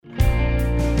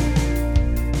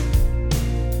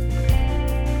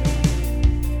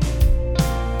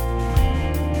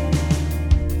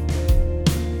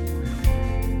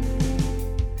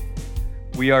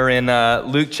We are in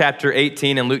Luke chapter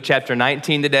 18 and Luke chapter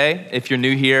 19 today. If you're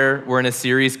new here, we're in a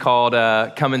series called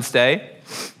Come and Stay.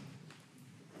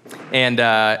 And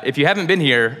if you haven't been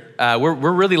here, we're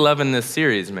really loving this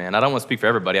series, man. I don't want to speak for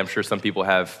everybody. I'm sure some people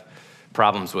have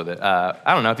problems with it.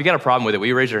 I don't know. If you got a problem with it, will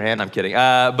you raise your hand? I'm kidding.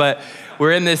 But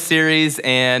we're in this series,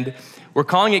 and we're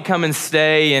calling it Come and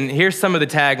Stay. And here's some of the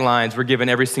taglines we're given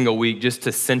every single week just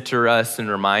to center us and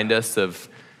remind us of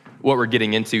what we're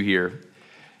getting into here.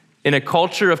 In a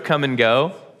culture of come and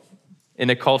go, in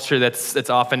a culture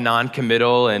that's often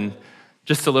non-committal and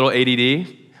just a little ADD,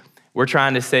 we're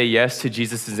trying to say yes to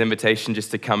Jesus' invitation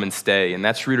just to come and stay. And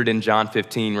that's rooted in John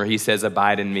 15, where he says,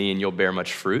 abide in me and you'll bear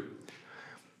much fruit.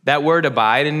 That word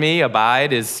abide in me,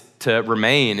 abide is to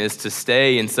remain, is to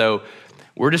stay. And so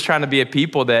we're just trying to be a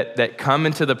people that come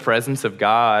into the presence of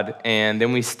God and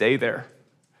then we stay there.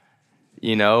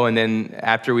 You know, and then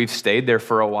after we've stayed there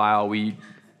for a while, we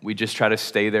just try to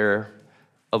stay there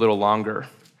a little longer.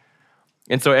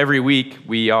 And so every week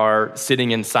we are sitting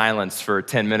in silence for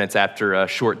 10 minutes after a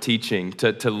short teaching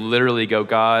to literally go,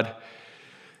 God,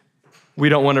 we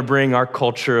don't want to bring our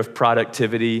culture of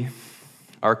productivity,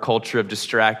 our culture of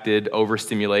distracted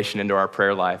overstimulation into our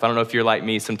prayer life. I don't know if you're like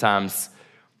me sometimes.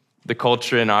 The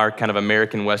culture in our kind of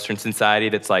American Western society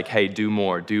that's like, hey, do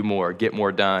more, get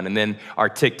more done. And then our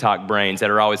TikTok brains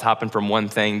that are always hopping from one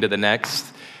thing to the next,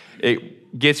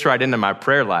 it gets right into my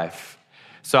prayer life.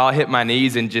 So I'll hit my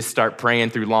knees and just start praying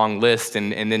through long lists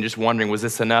and then just wondering, was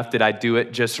this enough? Did I do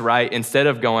it just right? Instead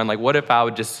of going like, what if I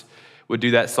would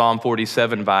do that Psalm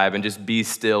 47 vibe and just be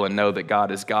still and know that God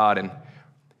is God? And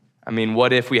I mean,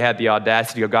 what if we had the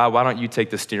audacity to go, God, why don't you take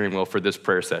the steering wheel for this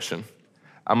prayer session?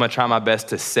 I'm gonna try my best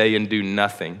to say and do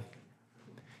nothing.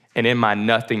 And in my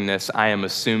nothingness, I am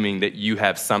assuming that you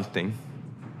have something.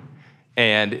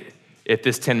 And if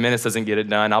this 10 minutes doesn't get it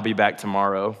done, I'll be back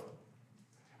tomorrow.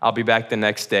 I'll be back the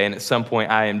next day. And at some point,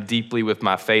 I am deeply with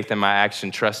my faith and my action,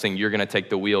 trusting you're gonna take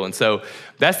the wheel. And so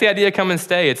that's the idea of Come and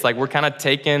Stay. It's like we're kind of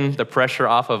taking the pressure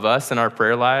off of us in our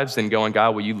prayer lives and going,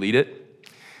 God, will you lead it?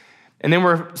 And then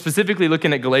we're specifically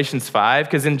looking at Galatians 5,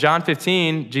 because in John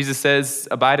 15, Jesus says,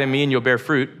 abide in me and you'll bear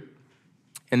fruit.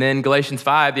 And then Galatians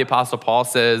 5, the Apostle Paul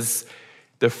says,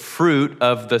 the fruit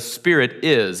of the Spirit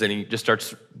is, and he just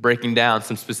starts breaking down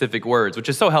some specific words, which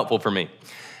is so helpful for me.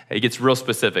 He gets real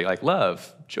specific, like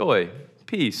love, joy,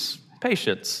 peace,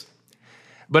 patience.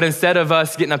 But instead of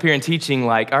us getting up here and teaching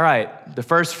like, all right, the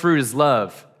first fruit is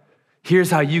love.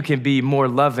 Here's how you can be more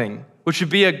loving, which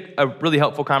would be a really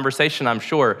helpful conversation, I'm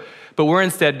sure. But we're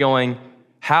instead going,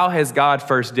 how has God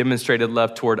first demonstrated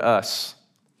love toward us?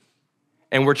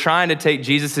 And we're trying to take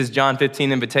Jesus' John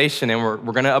 15 invitation and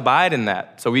we're gonna abide in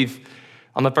that. So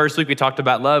on the first week, we talked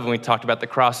about love and we talked about the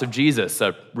cross of Jesus,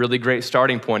 a really great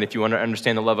starting point if you want to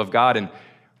understand the love of God. And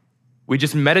we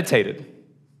just meditated.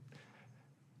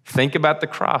 Think about the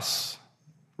cross,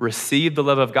 receive the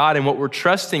love of God. And what we're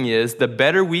trusting is the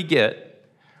better we get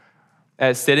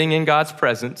at sitting in God's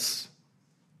presence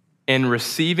and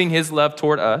receiving his love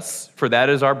toward us, for that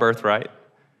is our birthright,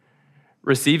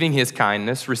 receiving his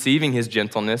kindness, receiving his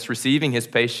gentleness, receiving his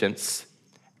patience,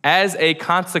 as a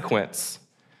consequence,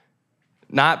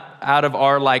 not out of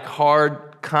our like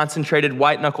hard, concentrated,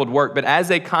 white-knuckled work, but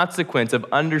as a consequence of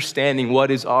understanding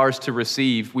what is ours to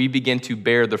receive, we begin to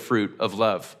bear the fruit of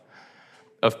love,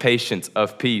 of patience,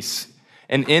 of peace.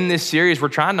 And in this series, we're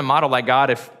trying to model like,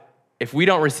 God, if we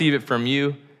don't receive it from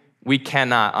you, we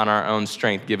cannot on our own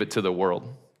strength give it to the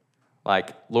world.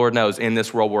 Like, Lord knows in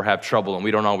this world we'll have trouble and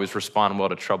we don't always respond well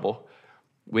to trouble.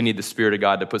 We need the Spirit of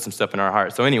God to put some stuff in our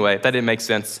heart. So anyway, if that didn't make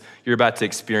sense, you're about to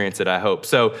experience it, I hope.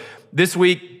 So this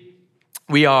week,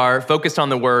 we are focused on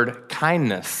the word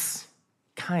kindness.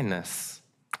 Kindness.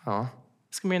 Oh,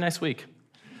 it's gonna be a nice week.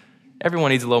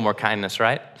 Everyone needs a little more kindness,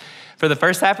 right? For the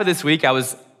first half of this week, I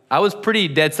was pretty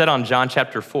dead set on John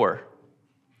chapter 4.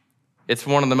 It's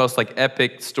one of the most like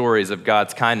epic stories of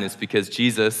God's kindness because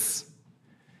Jesus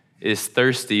is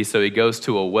thirsty, so he goes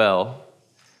to a well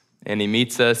and he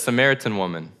meets a Samaritan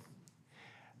woman.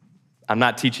 I'm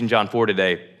not teaching John 4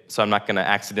 today, so I'm not gonna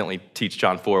accidentally teach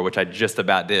John 4, which I just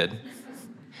about did.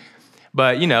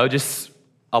 But just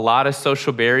a lot of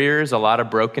social barriers, a lot of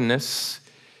brokenness,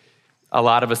 a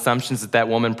lot of assumptions that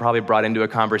woman probably brought into a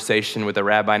conversation with a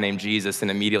rabbi named Jesus, and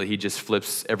immediately he just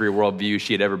flips every worldview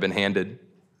she had ever been handed.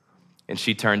 And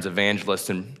she turns evangelist,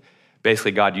 and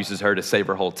basically God uses her to save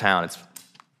her whole town. It's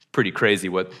pretty crazy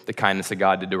what the kindness of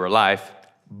God did to her life.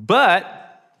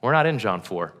 But we're not in John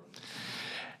 4.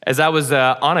 As I was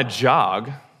on a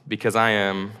jog, because I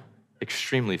am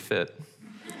extremely fit,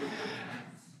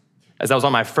 as I was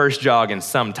on my first jog in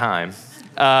some time,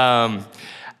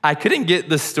 I couldn't get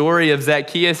the story of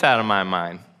Zacchaeus out of my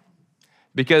mind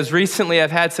because recently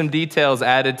I've had some details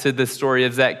added to the story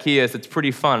of Zacchaeus. It's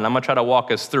pretty fun, and I'm gonna try to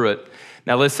walk us through it.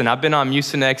 Now listen, I've been on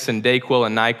Mucinex and Dayquil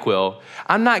and NyQuil.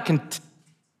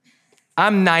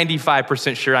 I'm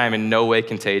 95% sure I am in no way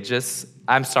contagious.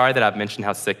 I'm sorry that I've mentioned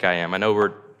how sick I am. I know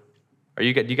do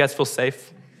you guys feel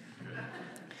safe?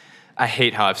 I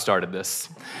hate how I've started this.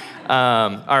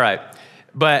 All right,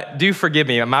 but do forgive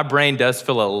me. My brain does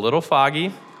feel a little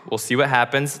foggy. We'll see what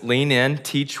happens. Lean in,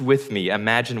 teach with me,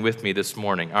 imagine with me this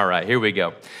morning. All right, here we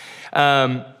go.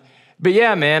 But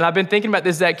yeah, man, I've been thinking about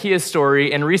this Zacchaeus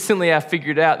story, and recently I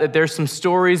figured out that there's some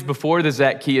stories before the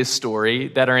Zacchaeus story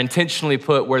that are intentionally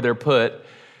put where they're put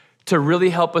to really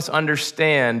help us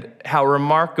understand how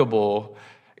remarkable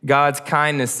God's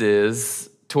kindness is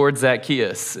towards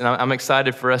Zacchaeus. And I'm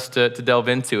excited for us to delve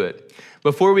into it.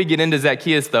 Before we get into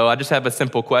Zacchaeus, though, I just have a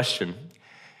simple question,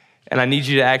 and I need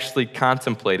you to actually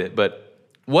contemplate it. But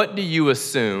what do you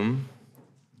assume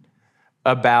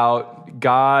about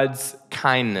God's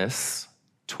kindness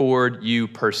toward you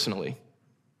personally?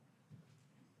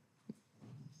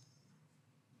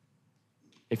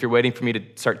 If you're waiting for me to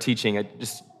start teaching,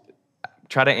 just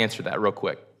try to answer that real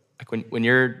quick. Like when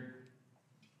you're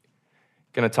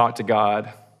gonna talk to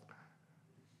God,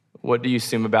 what do you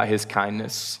assume about his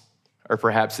kindness or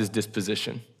perhaps his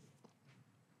disposition?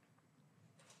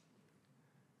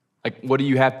 Like, what do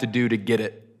you have to do to get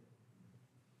it?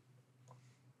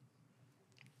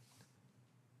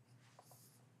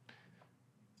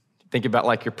 Think about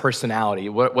like your personality.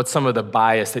 What's some of the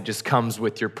bias that just comes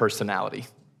with your personality?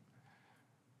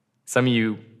 Some of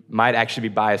you might actually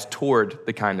be biased toward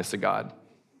the kindness of God.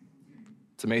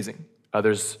 It's amazing.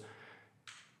 Others,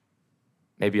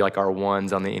 maybe like our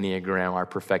ones on the Enneagram, our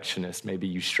perfectionists, maybe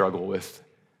you struggle with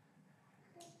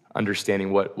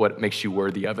understanding what makes you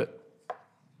worthy of it.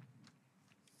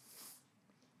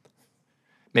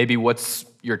 Maybe what's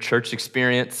your church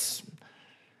experience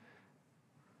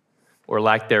or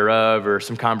lack thereof, or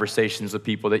some conversations with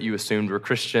people that you assumed were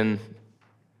Christian.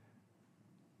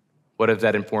 What has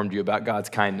that informed you about God's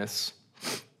kindness?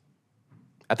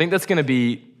 I think that's gonna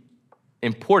be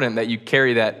important that you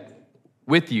carry that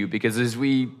with you, because as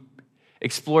we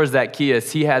explore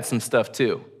Zacchaeus, he had some stuff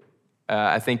too.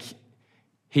 I think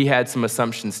he had some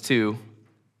assumptions too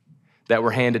that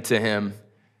were handed to him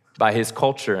by his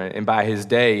culture and by his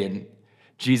day, and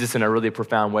Jesus in a really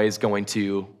profound way is going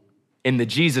to, in the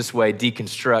Jesus way,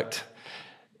 deconstruct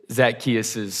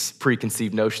Zacchaeus'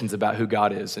 preconceived notions about who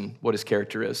God is and what his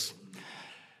character is.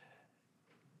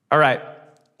 All right,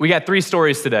 we got 3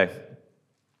 stories today,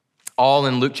 all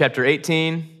in Luke chapter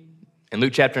 18 and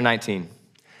Luke chapter 19.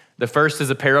 The first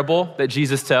is a parable that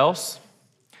Jesus tells,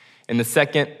 and the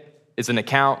second is an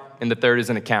account, and the third is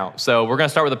an account. So we're gonna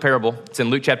start with a parable. It's in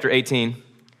Luke chapter 18,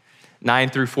 9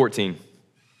 through 14.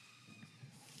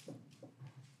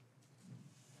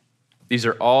 These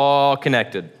are all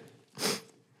connected.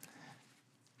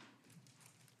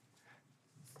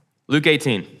 Luke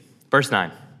 18, verse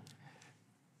 9.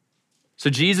 So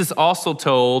Jesus also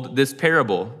told this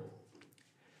parable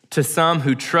to some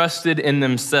who trusted in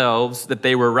themselves that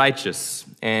they were righteous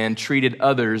and treated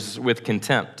others with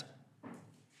contempt.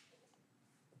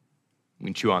 We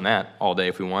can chew on that all day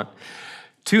if we want.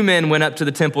 2 men went up to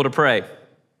the temple to pray.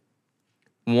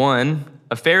 One,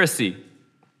 a Pharisee,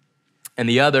 and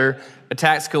the other, a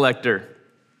tax collector.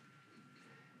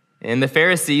 And the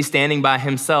Pharisee, standing by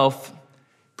himself,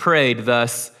 prayed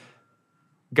thus,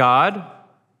 God,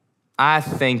 I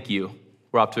thank you.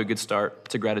 We're off to a good start.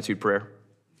 It's a gratitude prayer.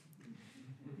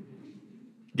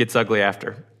 Gets ugly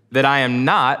after. That I am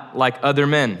not like other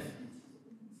men,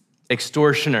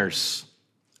 extortioners,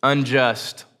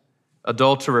 unjust,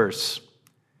 adulterers,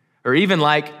 or even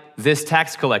like this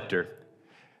tax collector,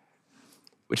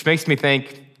 which makes me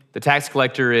think the tax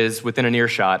collector is within an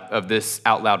earshot of this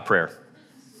out loud prayer.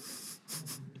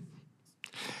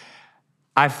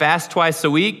 I fast twice a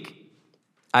week.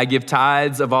 I give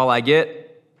tithes of all I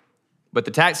get. But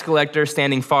the tax collector,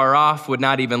 standing far off, would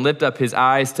not even lift up his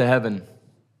eyes to heaven,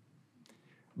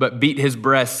 but beat his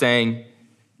breast, saying,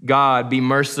 God, be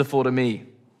merciful to me,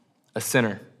 a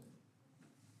sinner.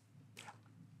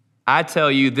 I tell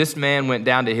you, this man went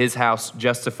down to his house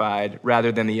justified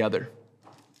rather than the other.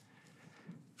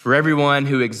 For everyone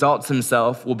who exalts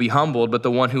himself will be humbled, but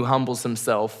the one who humbles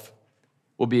himself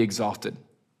will be exalted.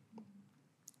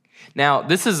 Now,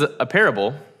 this is a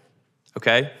parable,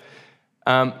 okay?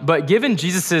 But given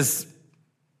Jesus's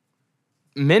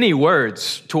many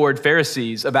words toward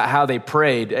Pharisees about how they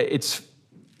prayed, it's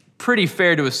pretty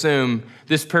fair to assume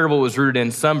this parable was rooted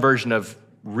in some version of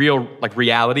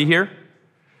reality here.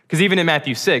 Because even in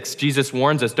Matthew 6, Jesus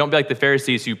warns us, don't be like the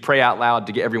Pharisees who pray out loud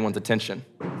to get everyone's attention.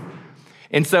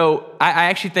 And so I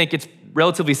actually think it's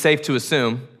relatively safe to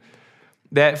assume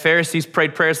that Pharisees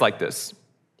prayed prayers like this.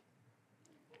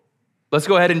 Let's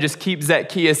go ahead and just keep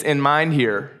Zacchaeus in mind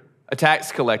here, a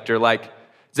tax collector. Like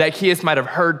Zacchaeus might have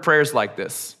heard prayers like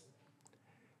this.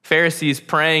 Pharisees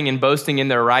praying and boasting in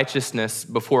their righteousness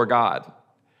before God,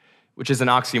 which is an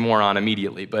oxymoron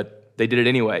immediately, but they did it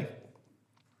anyway.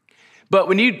 But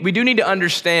we do need to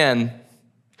understand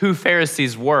who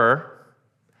Pharisees were.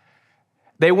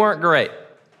 They weren't great.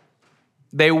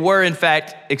 They were, in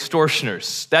fact,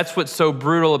 extortioners. That's what's so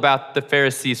brutal about the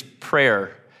Pharisees'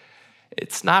 prayer.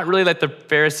 It's not really that the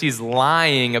Pharisees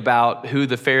lying about who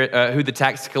the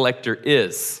tax collector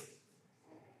is.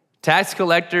 Tax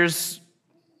collectors,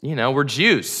 were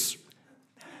Jews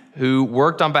who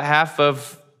worked on behalf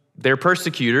of their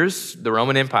persecutors, the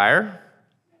Roman Empire,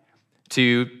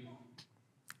 to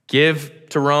give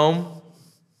to Rome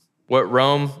what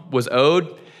Rome was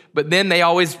owed, but then they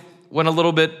always went a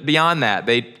little bit beyond that.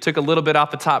 They took a little bit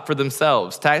off the top for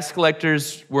themselves. Tax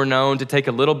collectors were known to take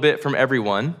a little bit from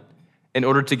everyone in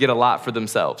order to get a lot for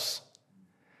themselves.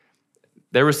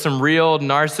 There was some real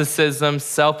narcissism,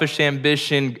 selfish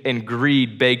ambition, and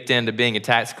greed baked into being a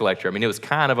tax collector. I mean, it was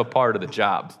kind of a part of the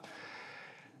job.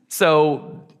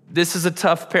 So this is a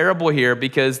tough parable here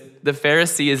because the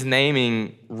Pharisee is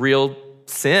naming real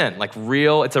sin,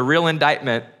 it's a real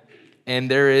indictment, and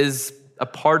there's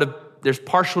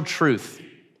partial truth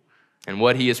in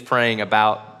what he is praying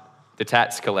about the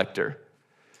tax collector.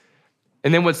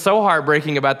 And then what's so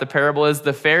heartbreaking about the parable is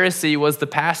the Pharisee was the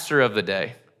pastor of the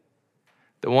day,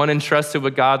 the one entrusted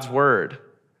with God's word,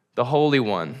 the Holy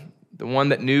One, the one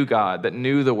that knew God, that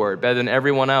knew the word better than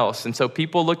everyone else. And so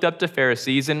people looked up to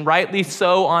Pharisees, and rightly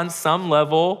so on some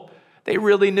level, they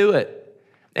really knew it.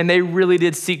 And they really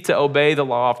did seek to obey the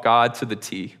law of God to the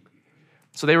T.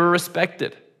 So they were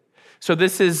respected. So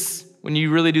this is, when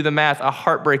you really do the math, a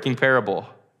heartbreaking parable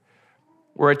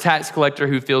where a tax collector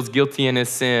who feels guilty in his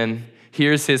sin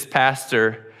hears his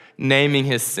pastor naming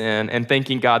his sin and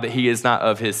thanking God that he is not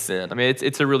of his sin. I mean,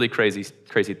 it's a really crazy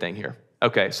thing here.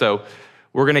 Okay, so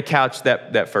we're going to couch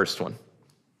that first one.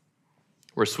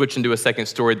 We're switching to a second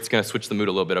story that's going to switch the mood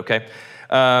a little bit, okay?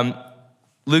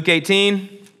 Luke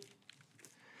 18.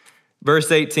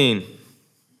 Verse 18.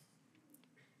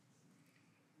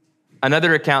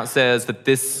 Another account says that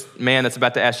this man that's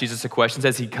about to ask Jesus a question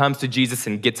says he comes to Jesus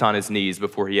and gets on his knees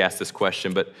before he asks this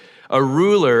question. But a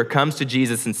ruler comes to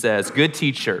Jesus and says, "Good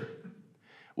teacher,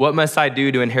 what must I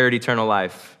do to inherit eternal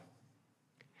life?"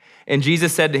 And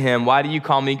Jesus said to him, "Why do you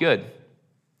call me good?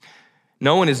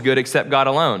 No one is good except God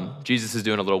alone." Jesus is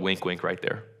doing a little wink wink right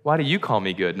there. "Why do you call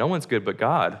me good? No one's good but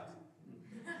God."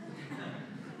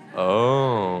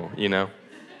 Oh,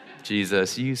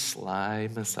 Jesus, you sly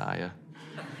Messiah.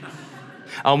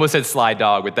 I almost said sly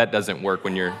dog, but that doesn't work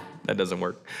that doesn't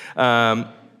work.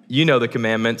 You know the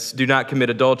commandments. Do not commit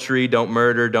adultery, don't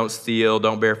murder, don't steal,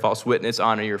 don't bear false witness,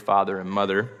 honor your father and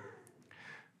mother.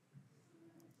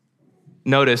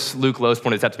 Notice Luke Lowe's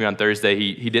pointed this out to me on Thursday.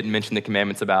 He didn't mention the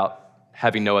commandments about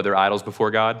having no other idols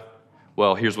before God.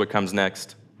 Well, here's what comes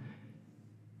next.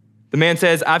 The man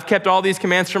says, "I've kept all these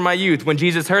commands from my youth." When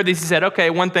Jesus heard this, he said, "Okay,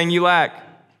 one thing you lack.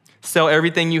 Sell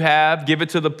everything you have, give it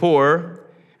to the poor,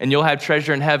 and you'll have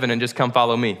treasure in heaven, and just come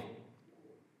follow me."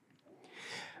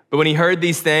 But when he heard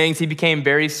these things, he became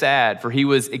very sad, for he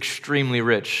was extremely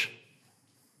rich.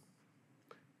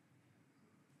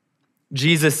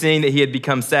 Jesus, seeing that he had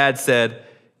become sad, said,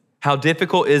 "How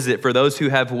difficult is it for those who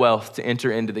have wealth to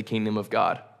enter into the kingdom of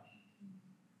God?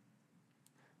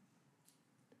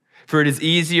 For it is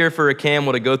easier for a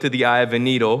camel to go through the eye of a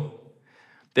needle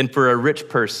than for a rich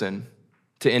person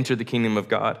to enter the kingdom of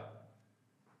God."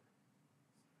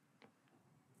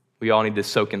 We all need to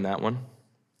soak in that one.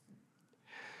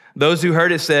 Those who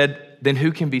heard it said, "Then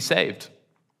who can be saved?"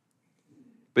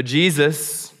 But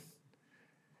Jesus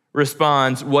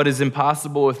responds, "What is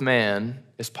impossible with man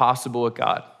is possible with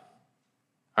God."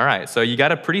 All right, so you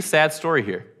got a pretty sad story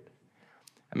here.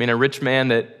 I mean, a rich man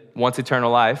that wants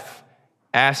eternal life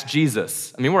asked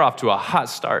Jesus. I mean, we're off to a hot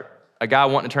start. A guy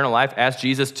wanting eternal life asked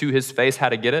Jesus to his face how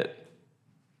to get it.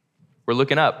 We're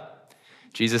looking up.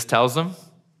 Jesus tells him,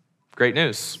 great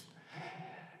news.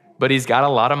 But he's got a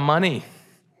lot of money.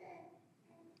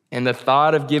 And the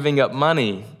thought of giving up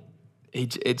money,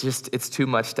 it's too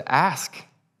much to ask.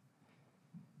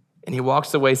 And he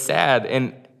walks away sad.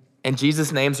 And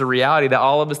Jesus names a reality that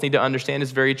all of us need to understand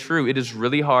is very true. It is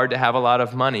really hard to have a lot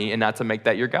of money and not to make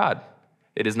that your God.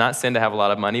 It is not sin to have a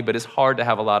lot of money, but it's hard to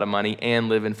have a lot of money and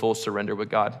live in full surrender with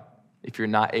God if you're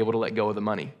not able to let go of the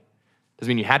money. Doesn't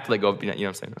mean you have to let go of, you know what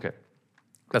I'm saying? Okay,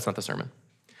 that's not the sermon.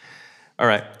 All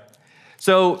right,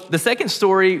 so the second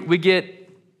story we get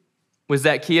with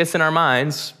Zacchaeus in our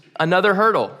minds, another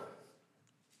hurdle.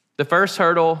 The first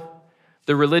hurdle,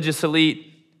 the religious elite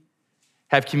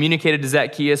have communicated to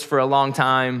Zacchaeus for a long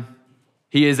time,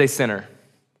 he is a sinner,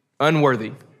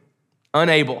 unworthy,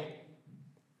 unable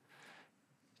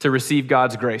to receive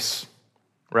God's grace,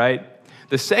 right?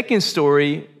 The second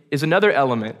story is another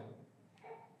element.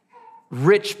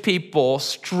 Rich people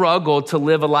struggle to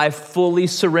live a life fully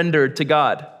surrendered to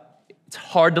God. It's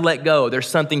hard to let go. There's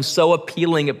something so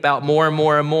appealing about more and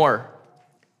more and more.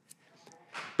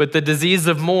 But the disease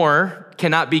of more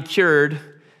cannot be cured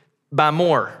by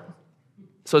more.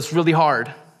 So it's really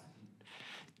hard.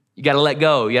 You got to let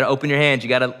go. You got to open your hands. You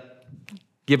got to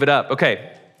give it up.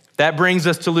 Okay, that brings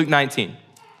us to Luke 19,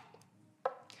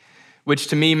 which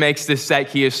to me makes this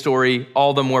Zacchaeus story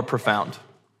all the more profound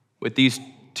with these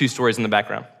two stories in the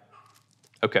background.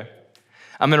 Okay,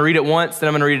 I'm going to read it once, then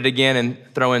I'm going to read it again and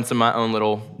throw in some of my own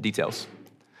little details.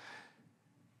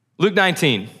 Luke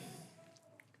 19.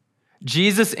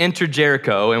 Jesus entered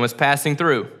Jericho and was passing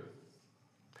through.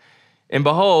 And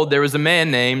behold, there was a man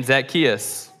named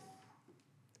Zacchaeus.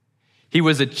 He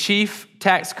was a chief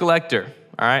tax collector,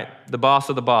 all right, the boss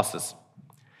of the bosses,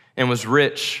 and was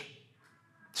rich.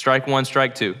 Strike one,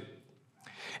 strike two.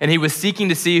 And he was seeking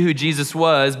to see who Jesus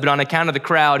was, but on account of the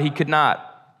crowd, he could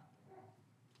not,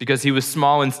 because he was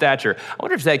small in stature. I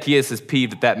wonder if Zacchaeus is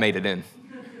peeved that made it in.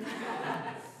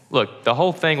 Look, the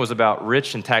whole thing was about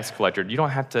rich and tax collector. You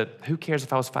don't have to, who cares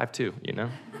if I was 5'2", you know?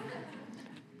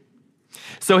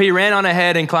 So he ran on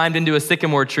ahead and climbed into a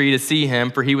sycamore tree to see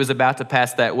him, for he was about to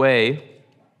pass that way.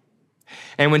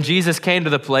 And when Jesus came to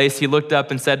the place, he looked up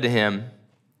and said to him,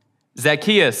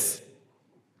 Zacchaeus,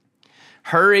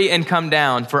 hurry and come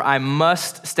down, for I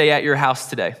must stay at your house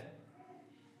today.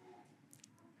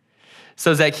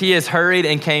 So Zacchaeus hurried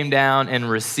and came down and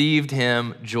received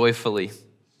him joyfully.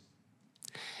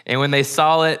 And when they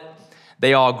saw it,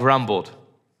 they all grumbled.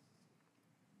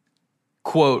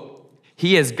 Quote,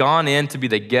 he has gone in to be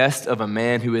the guest of a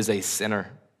man who is a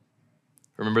sinner.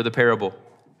 Remember the parable.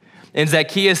 And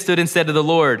Zacchaeus stood and said to the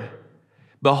Lord,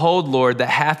 behold, Lord, that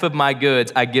half of my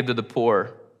goods I give to the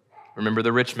poor. Remember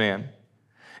the rich man.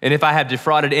 And if I have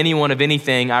defrauded anyone of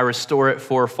anything, I restore it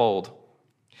fourfold.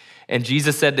 And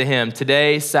Jesus said to him,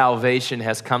 today salvation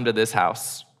has come to this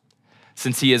house,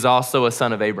 since he is also a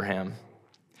son of Abraham.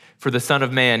 For the Son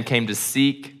of Man came to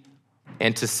seek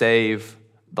and to save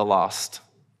the lost.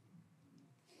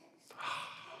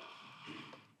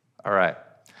 All right.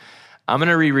 I'm going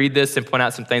to reread this and point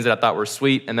out some things that I thought were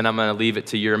sweet, and then I'm going to leave it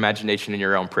to your imagination and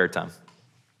your own prayer time.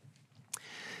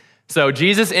 So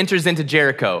Jesus enters into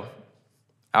Jericho.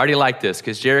 I already like this,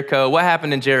 because Jericho, what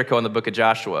happened in Jericho in the book of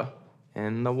Joshua?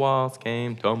 And the walls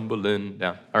came tumbling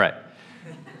down. All right.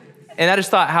 And I just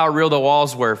thought how real the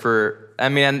walls were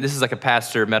this is like a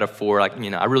pastor metaphor. Like,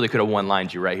 I really could have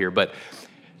one-lined you right here, but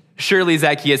surely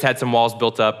Zacchaeus had some walls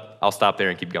built up. I'll stop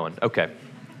there and keep going. Okay.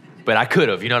 But I could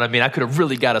have, you know what I mean? I could have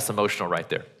really got us emotional right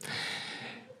there.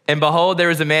 And behold, there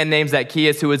was a man named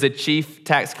Zacchaeus who was a chief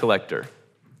tax collector.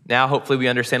 Now, hopefully we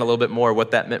understand a little bit more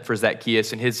what that meant for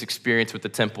Zacchaeus and his experience with the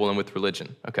temple and with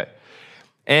religion. Okay.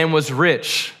 And was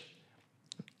rich.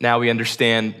 Now we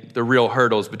understand the real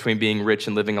hurdles between being rich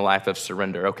and living a life of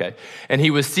surrender. Okay. And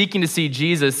he was seeking to see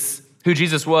Jesus, who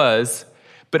Jesus was,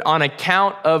 but on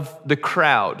account of the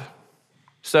crowd.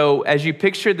 So as you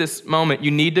picture this moment,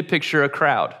 you need to picture a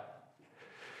crowd.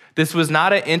 This was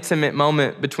not an intimate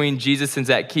moment between Jesus and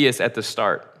Zacchaeus at the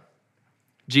start.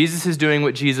 Jesus is doing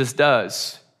what Jesus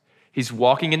does. He's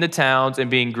walking into towns and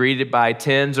being greeted by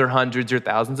tens or hundreds or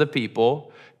thousands of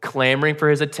people, clamoring for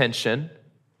his attention.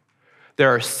 There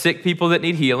are sick people that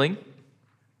need healing.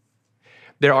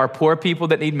 There are poor people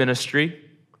that need ministry.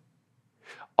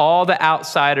 All the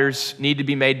outsiders need to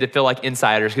be made to feel like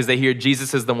insiders because they hear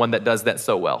Jesus is the one that does that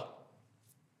so well.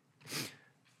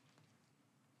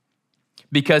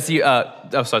 Because on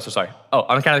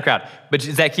account of the crowd. But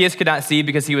Zacchaeus could not see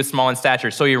because he was small in stature.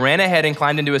 So he ran ahead and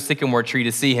climbed into a sycamore tree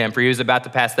to see him, for he was about to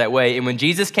pass that way. And when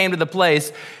Jesus came to the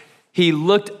place, he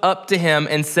looked up to him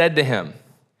and said to him,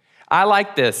 I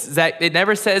like this. It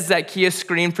never says Zacchaeus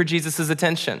screamed for Jesus'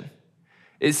 attention.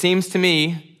 It seems to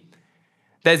me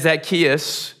that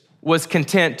Zacchaeus was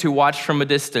content to watch from a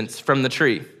distance from the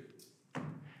tree.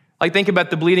 Like, think about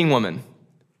the bleeding woman.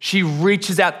 She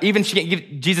reaches out, even she can't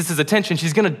give Jesus' attention,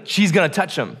 she's gonna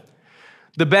touch him.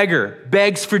 The beggar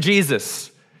begs for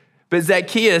Jesus. But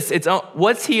Zacchaeus,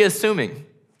 what's he assuming?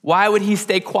 Why would he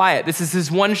stay quiet? This is his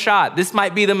one shot. This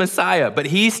might be the Messiah, but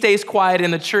he stays quiet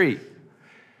in the tree.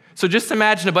 So just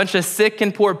imagine a bunch of sick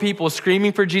and poor people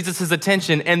screaming for Jesus'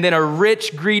 attention, and then a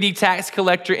rich, greedy tax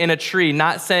collector in a tree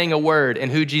not saying a word,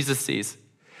 and who Jesus sees.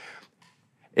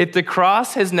 If the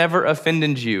cross has never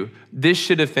offended you, this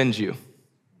should offend you.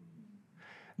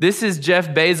 This is Jeff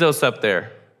Bezos up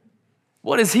there.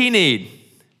 What does he need?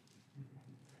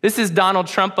 This is Donald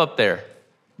Trump up there,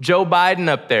 Joe Biden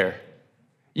up there.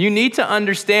 You need to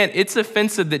understand it's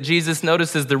offensive that Jesus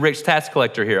notices the rich tax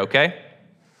collector here, okay?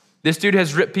 This dude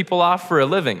has ripped people off for a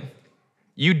living.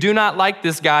 You do not like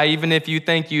this guy even if you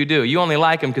think you do. You only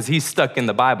like him because he's stuck in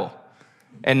the Bible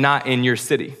and not in your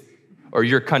city or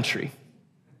your country.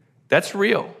 That's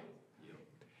real.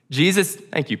 Jesus,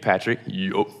 thank you, Patrick.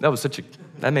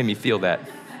 That made me feel that.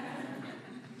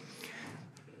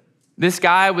 This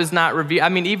guy was not revealed. I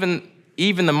mean,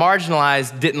 even the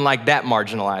marginalized didn't like that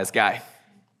marginalized guy,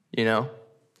 you know?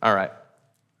 All right.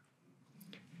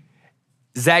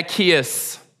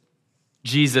 Zacchaeus,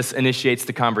 Jesus initiates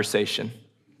the conversation.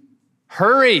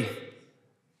 Hurry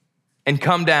and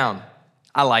come down.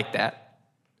 I like that.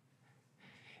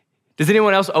 Does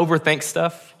anyone else overthink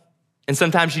stuff? And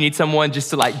sometimes you need someone just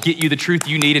to like get you the truth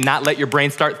you need and not let your brain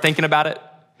start thinking about it.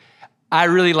 I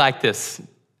really like this.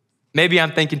 Maybe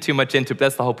I'm thinking too much into it, but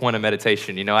that's the whole point of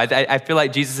meditation. You know, I feel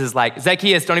like Jesus is like,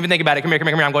 Zacchaeus, don't even think about it. Come here.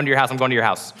 I'm going to your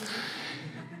house.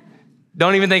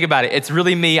 Don't even think about it. It's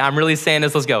really me. I'm really saying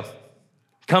this. Let's go.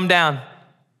 Come down.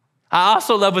 I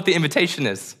also love what the invitation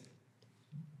is.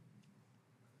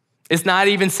 It's not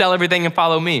even sell everything and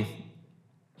follow me.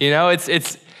 You know,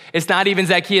 it's not even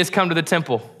Zacchaeus, come to the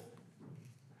temple.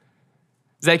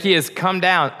 Zacchaeus, come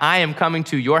down. I am coming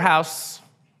to your house.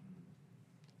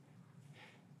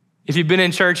 If you've been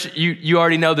in church, you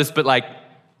already know this, but like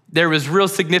there was real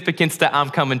significance to I'm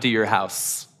coming to your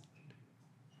house.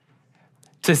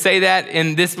 To say that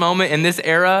in this moment, in this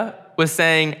era, was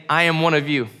saying, I am one of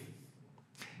you.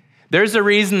 There's a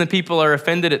reason the people are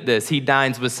offended at this. He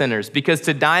dines with sinners. Because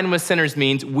to dine with sinners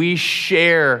means we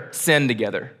share sin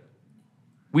together.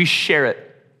 We share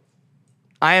it.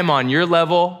 I am on your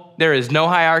level. There is no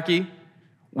hierarchy.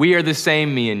 We are the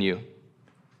same, me and you.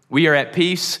 We are at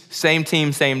peace, same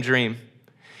team, same dream.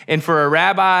 And for a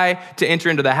rabbi to enter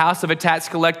into the house of a tax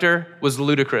collector was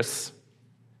ludicrous.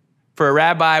 For a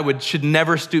rabbi should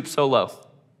never stoop so low.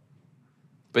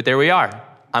 But there we are.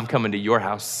 I'm coming to your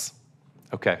house.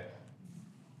 Okay.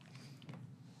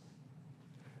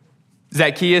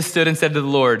 Zacchaeus stood and said to the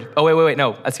Lord, wait,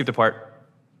 no, I skipped a part.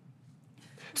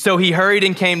 So he hurried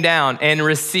and came down and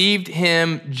received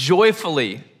him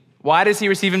joyfully. Why does he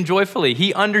receive him joyfully?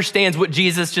 He understands what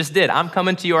Jesus just did. I'm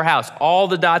coming to your house. All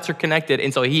the dots are connected.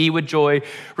 And so he with joy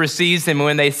receives him. And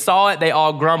when they saw it, they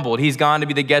all grumbled. He's gone to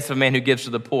be the guest of a man who gives to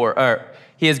the poor. Or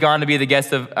he has gone to be the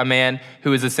guest of a man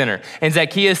who is a sinner. And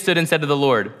Zacchaeus stood and said to the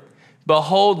Lord,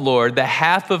 behold, Lord, the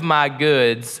half of my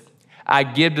goods I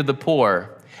give to the poor.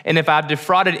 And if I've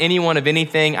defrauded anyone of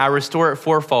anything, I restore it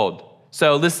fourfold.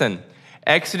 So listen,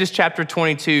 Exodus chapter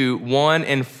 22, 1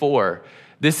 and 4.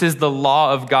 This is the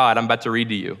law of God I'm about to read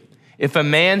to you. If a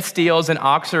man steals an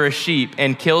ox or a sheep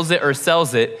and kills it or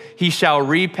sells it, he shall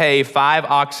repay 5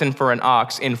 oxen for an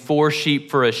ox and 4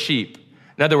 sheep for a sheep.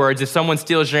 In other words, if someone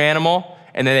steals your animal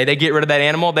and then they get rid of that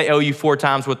animal, they owe you 4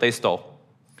 times what they stole.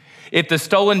 If the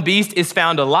stolen beast is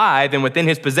found alive and within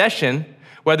his possession,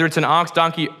 whether it's an ox,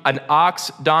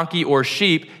 donkey, or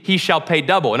sheep, he shall pay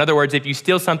double. In other words, if you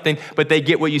steal something, but they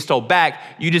get what you stole back,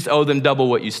 you just owe them double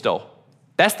what you stole.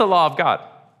 That's the law of God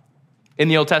in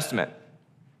the Old Testament.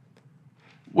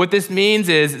 What this means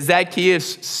is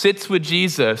Zacchaeus sits with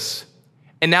Jesus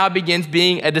and now begins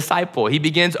being a disciple. He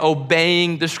begins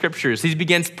obeying the scriptures. He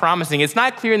begins promising. It's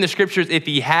not clear in the scriptures if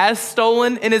he has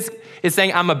stolen and is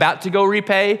saying, I'm about to go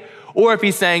repay, or if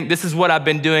he's saying, this is what I've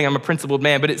been doing, I'm a principled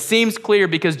man. But it seems clear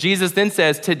because Jesus then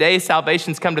says, today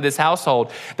salvation's come to this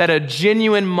household, that a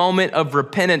genuine moment of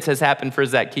repentance has happened for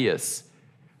Zacchaeus.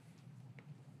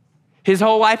 His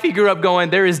whole life he grew up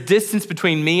going, there is distance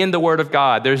between me and the word of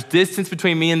God. There's distance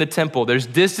between me and the temple. There's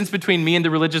distance between me and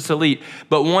the religious elite.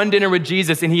 But one dinner with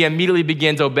Jesus and he immediately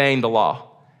begins obeying the law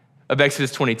of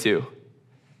Exodus 22.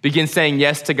 Begins saying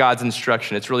yes to God's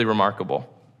instruction. It's really remarkable.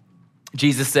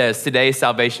 Jesus says, today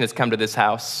salvation has come to this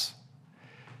house.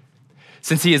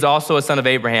 Since he is also a son of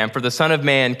Abraham, for the Son of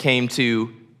Man came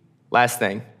to, last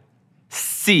thing,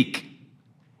 seek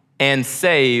and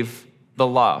save the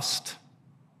lost.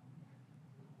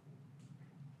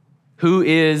 Who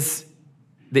is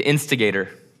the instigator?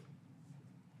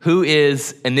 Who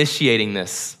is initiating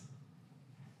this?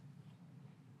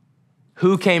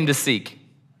 Who came to seek?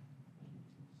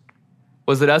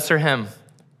 Was it us or him?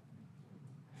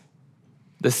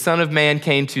 The Son of Man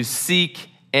came to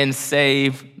seek and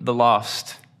save the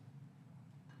lost.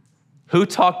 Who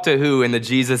talked to who in the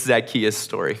Jesus-Zacchaeus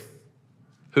story?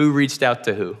 Who reached out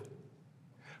to who?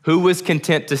 Who was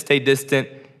content to stay distant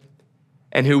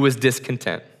and who was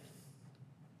discontent?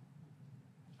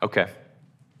 Okay.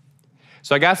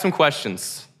 So I got some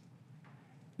questions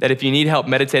that if you need help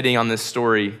meditating on this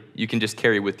story, you can just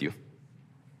carry with you.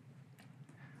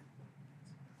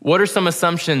 What are some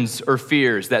assumptions or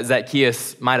fears that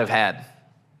Zacchaeus might have had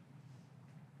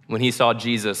when he saw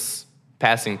Jesus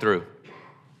passing through?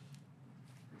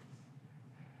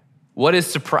 What is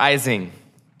surprising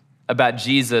about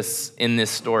Jesus in this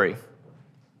story?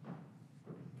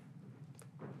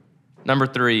 Number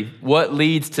 3, what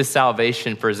leads to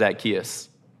salvation for Zacchaeus?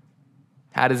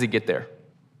 How does he get there?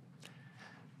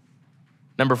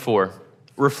 Number 4,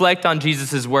 reflect on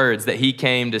Jesus' words that he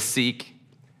came to seek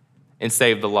and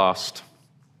save the lost.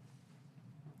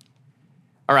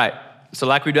 All right, so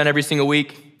like we've done every single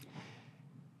week,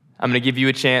 I'm gonna give you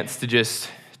a chance to just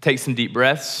take some deep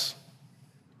breaths.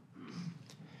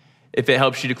 If it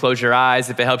helps you to close your eyes,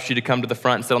 if it helps you to come to the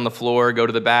front and sit on the floor, go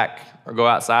to the back or go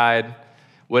outside,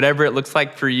 whatever it looks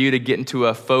like for you to get into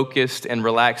a focused and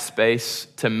relaxed space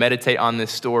to meditate on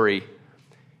this story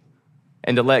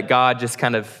and to let God just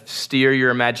kind of steer your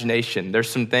imagination. There's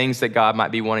some things that God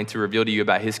might be wanting to reveal to you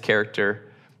about his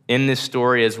character in this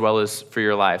story as well as for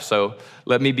your life. So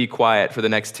let me be quiet for the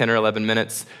next 10 or 11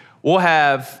 minutes. We'll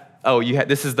have,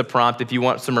 this is the prompt if you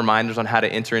want some reminders on how to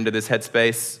enter into this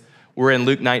headspace. We're in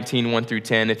Luke 19, 1 through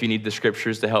 10, if you need the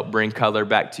scriptures to help bring color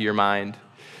back to your mind.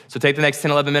 So take the next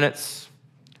 10, 11 minutes,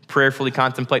 prayerfully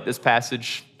contemplate this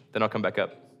passage, then I'll come back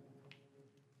up.